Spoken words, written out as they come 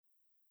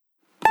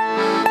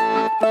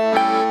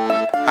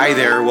Hi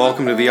there,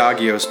 welcome to the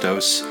Agios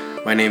Dose.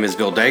 My name is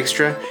Bill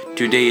Dykstra.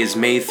 Today is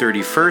May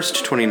 31st,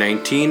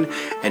 2019,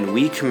 and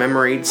we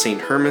commemorate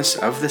St. Hermas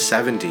of the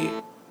 70.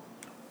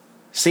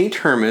 St.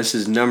 Hermas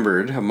is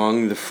numbered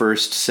among the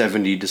first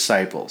 70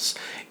 disciples.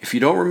 If you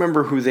don't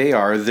remember who they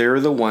are,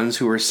 they're the ones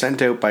who were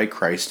sent out by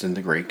Christ in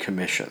the Great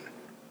Commission.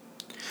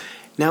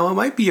 Now, it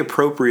might be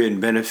appropriate and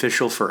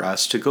beneficial for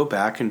us to go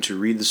back and to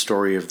read the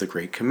story of the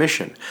Great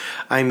Commission.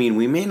 I mean,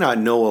 we may not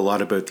know a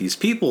lot about these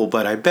people,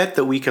 but I bet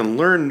that we can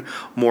learn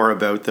more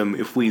about them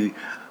if we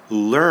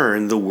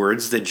learn the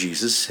words that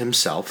Jesus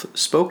himself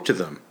spoke to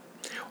them.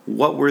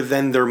 What were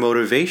then their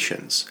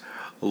motivations?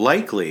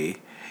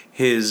 Likely,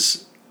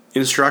 his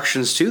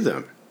instructions to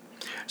them.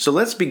 So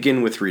let's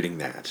begin with reading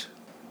that.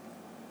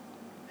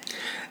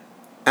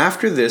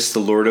 After this, the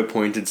Lord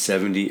appointed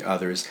 70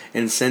 others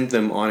and sent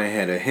them on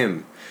ahead of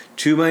him,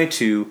 2 by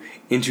 2,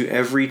 into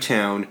every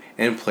town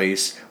and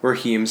place where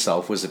he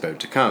himself was about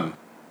to come.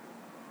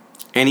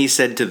 And he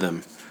said to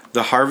them,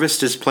 "The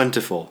harvest is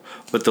plentiful,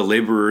 but the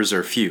laborers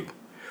are few.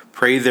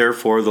 Pray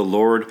therefore the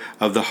Lord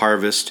of the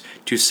harvest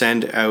to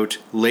send out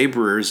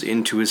laborers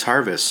into his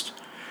harvest.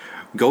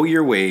 Go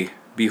your way,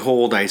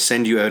 behold, I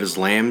send you out as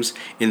lambs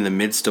in the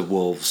midst of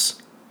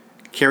wolves.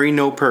 Carry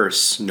no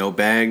purse, no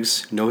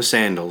bags, no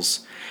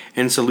sandals,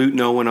 and salute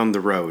no one on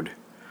the road.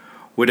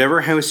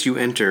 Whatever house you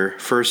enter,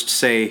 first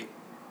say,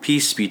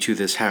 'Peace be to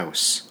this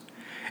house.'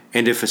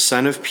 And if a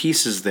son of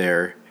peace is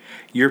there,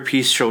 your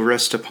peace shall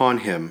rest upon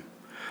him,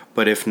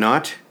 but if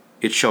not,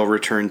 it shall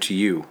return to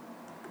you.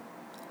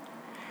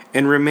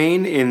 And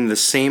remain in the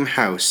same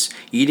house,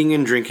 eating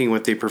and drinking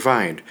what they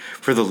provide,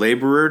 for the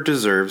laborer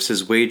deserves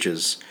his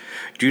wages.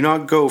 Do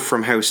not go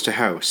from house to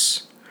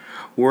house.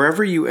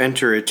 Wherever you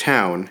enter a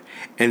town,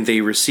 and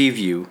they receive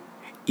you,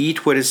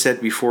 eat what is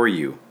set before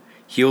you.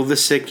 Heal the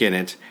sick in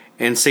it,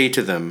 and say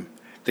to them,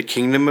 'The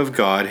kingdom of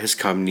God has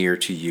come near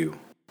to you.'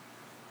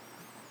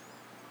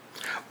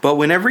 But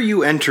whenever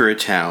you enter a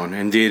town,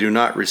 and they do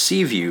not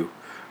receive you,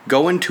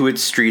 go into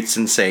its streets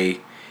and say,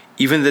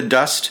 'Even the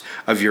dust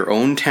of your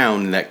own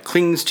town that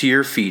clings to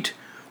your feet,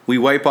 we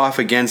wipe off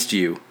against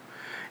you.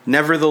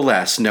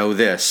 Nevertheless, know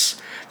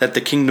this, that the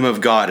kingdom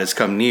of God has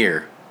come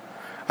near.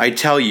 I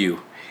tell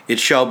you, it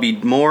shall be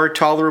more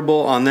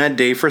tolerable on that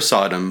day for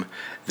Sodom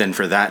than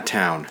for that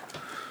town."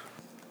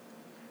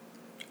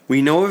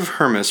 We know of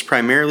Hermas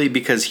primarily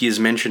because he is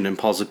mentioned in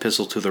Paul's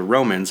epistle to the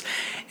Romans,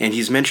 and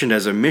he's mentioned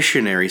as a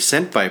missionary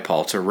sent by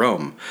Paul to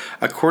Rome.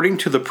 According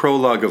to the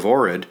prologue of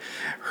Orid,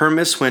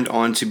 Hermas went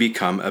on to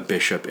become a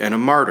bishop and a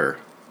martyr.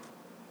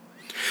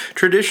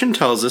 Tradition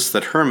tells us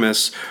that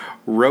Hermas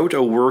wrote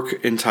a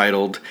work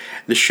entitled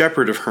The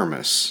Shepherd of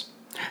Hermas.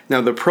 Now,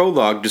 the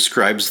prologue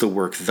describes the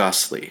work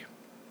thusly.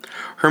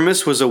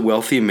 Hermas was a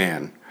wealthy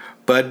man,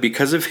 but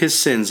because of his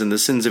sins and the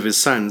sins of his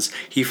sons,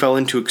 he fell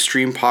into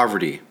extreme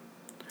poverty.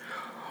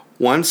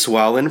 Once,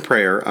 while in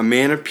prayer, a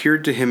man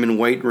appeared to him in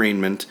white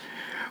raiment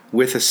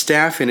with a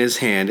staff in his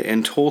hand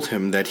and told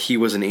him that he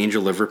was an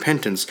angel of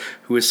repentance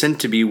who was sent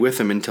to be with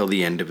him until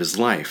the end of his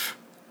life.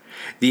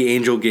 The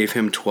angel gave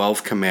him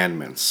 12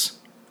 commandments.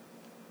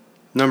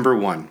 Number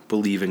 1,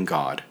 believe in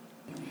God.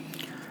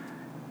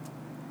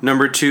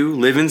 Number 2,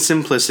 live in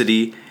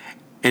simplicity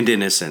and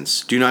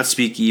innocence. Do not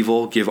speak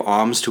evil, give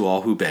alms to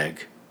all who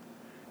beg.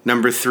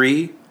 Number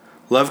 3,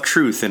 love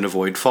truth and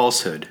avoid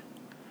falsehood.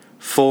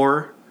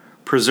 4,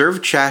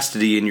 preserve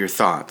chastity in your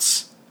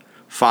thoughts.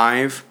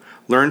 5,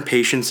 learn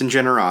patience and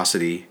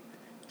generosity.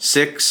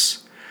 6,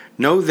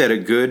 know that a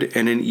good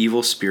and an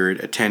evil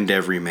spirit attend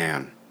every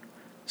man.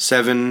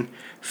 7,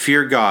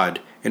 fear God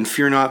and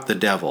fear not the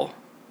devil.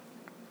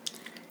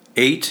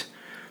 8,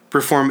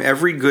 perform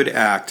every good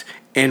act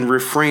and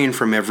refrain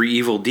from every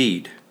evil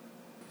deed.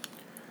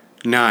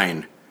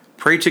 9,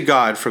 pray to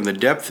God from the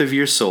depth of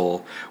your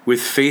soul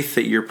with faith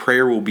that your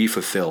prayer will be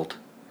fulfilled.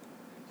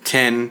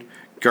 10,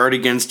 guard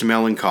against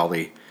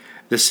melancholy,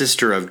 the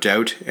sister of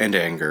doubt and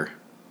anger.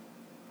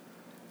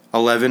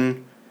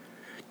 11,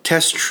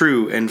 test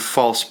true and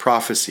false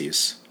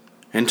prophecies.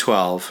 And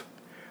 12,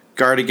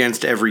 guard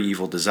against every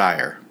evil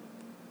desire.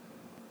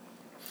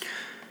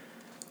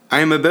 I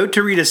am about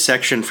to read a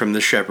section from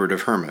The Shepherd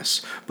of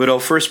Hermas, but I'll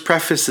first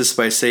preface this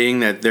by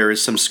saying that there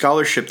is some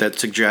scholarship that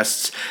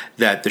suggests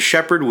that The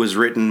Shepherd was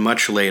written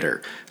much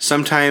later,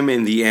 sometime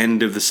in the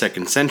end of the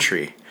 2nd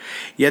century.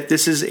 Yet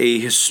this is a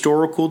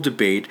historical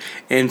debate,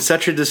 and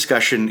such a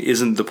discussion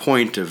isn't the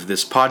point of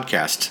this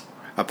podcast,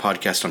 a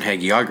podcast on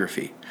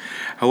hagiography.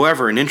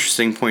 However, an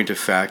interesting point of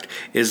fact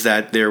is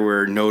that there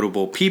were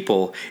notable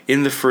people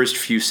in the first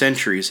few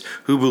centuries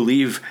who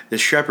believe the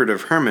Shepherd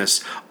of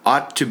Hermas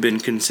ought to have been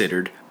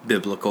considered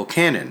biblical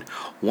canon.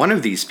 One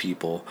of these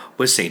people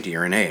was Saint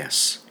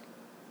Irenaeus.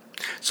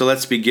 So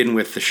let's begin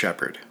with the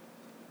Shepherd.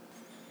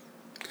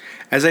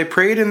 As I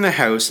prayed in the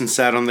house and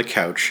sat on the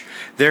couch,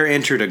 there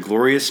entered a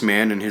glorious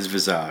man in his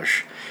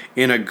visage,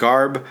 in a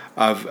garb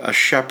of a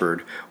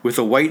shepherd, with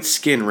a white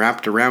skin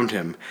wrapped around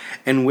him,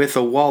 and with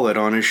a wallet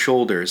on his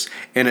shoulders,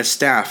 and a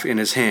staff in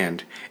his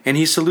hand. And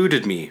he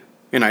saluted me,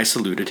 and I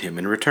saluted him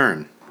in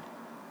return.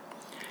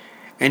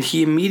 And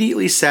he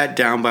immediately sat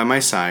down by my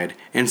side,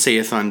 and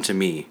saith unto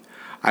me,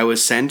 I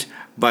was sent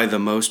by the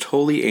most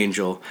holy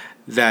angel,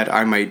 that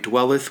I might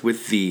dwelleth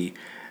with thee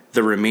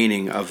the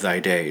remaining of thy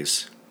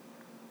days.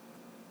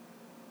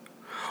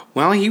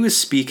 While he was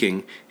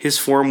speaking, his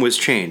form was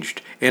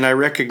changed, and I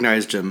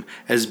recognized him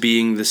as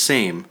being the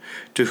same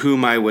to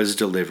whom I was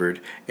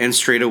delivered, and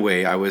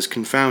straightway I was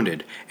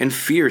confounded, and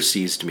fear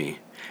seized me.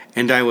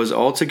 And I was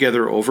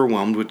altogether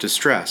overwhelmed with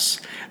distress,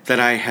 that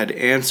I had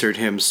answered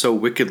him so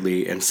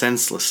wickedly and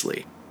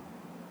senselessly.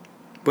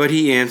 But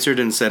he answered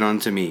and said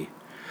unto me,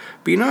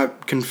 Be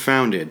not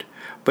confounded,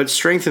 but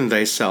strengthen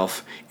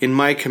thyself in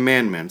my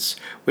commandments,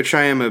 which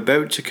I am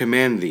about to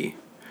command thee.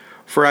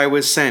 For I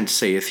was sent,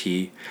 saith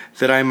he,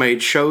 that I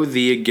might show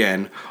thee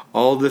again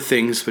all the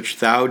things which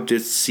thou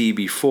didst see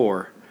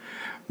before,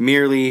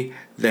 merely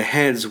the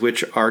heads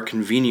which are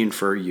convenient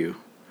for you.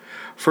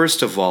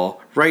 First of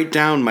all, write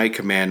down my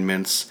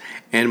commandments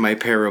and my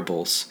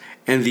parables,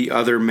 and the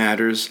other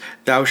matters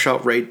thou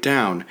shalt write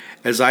down,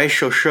 as I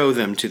shall show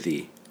them to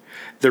thee.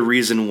 The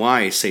reason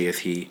why, saith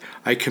he,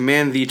 I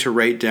command thee to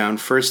write down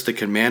first the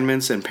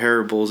commandments and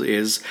parables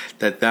is,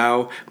 that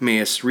thou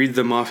mayest read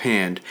them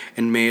offhand,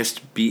 and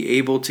mayest be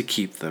able to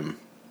keep them.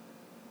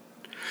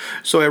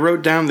 So I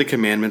wrote down the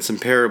commandments and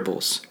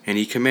parables, and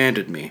he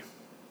commanded me.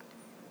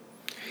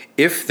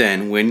 If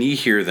then, when ye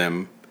hear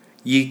them,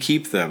 ye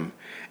keep them,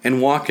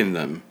 and walk in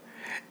them,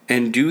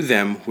 and do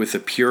them with a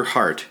pure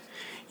heart,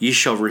 ye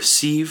shall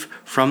receive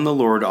from the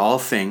Lord all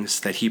things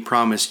that he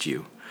promised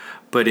you.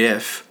 But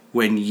if,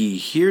 when ye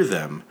hear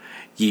them,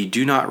 ye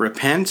do not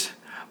repent,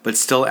 but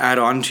still add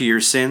on to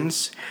your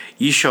sins,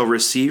 ye shall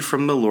receive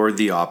from the Lord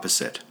the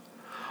opposite.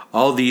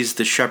 All these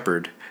the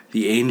shepherd,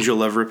 the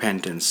angel of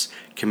repentance,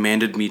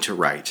 commanded me to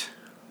write.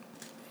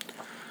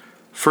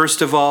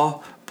 First of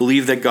all,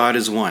 believe that God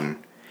is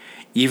one.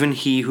 Even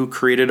he who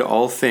created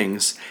all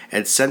things,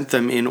 and sent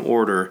them in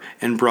order,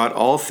 and brought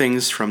all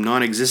things from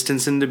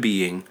non-existence into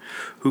being,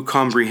 who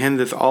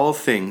comprehendeth all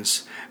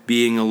things,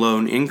 being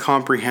alone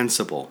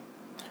incomprehensible.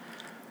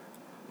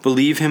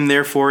 Believe him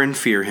therefore and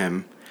fear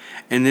him,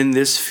 and in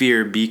this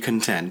fear be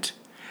content.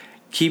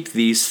 Keep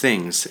these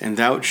things, and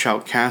thou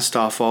shalt cast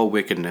off all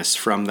wickedness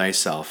from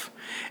thyself,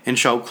 and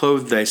shalt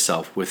clothe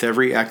thyself with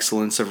every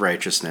excellence of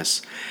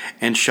righteousness,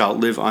 and shalt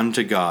live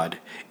unto God,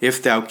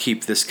 if thou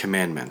keep this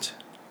commandment.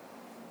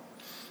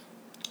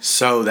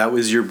 So that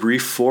was your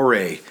brief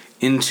foray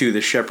into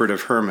The Shepherd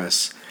of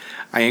Hermas.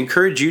 I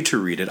encourage you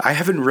to read it. I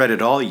haven't read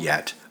it all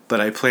yet, but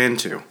I plan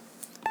to.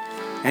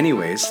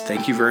 Anyways,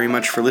 thank you very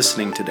much for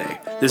listening today.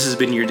 This has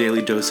been your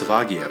daily dose of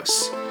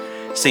Agios.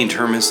 Saint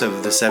Hermas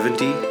of the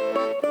 70,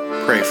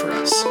 pray for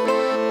us.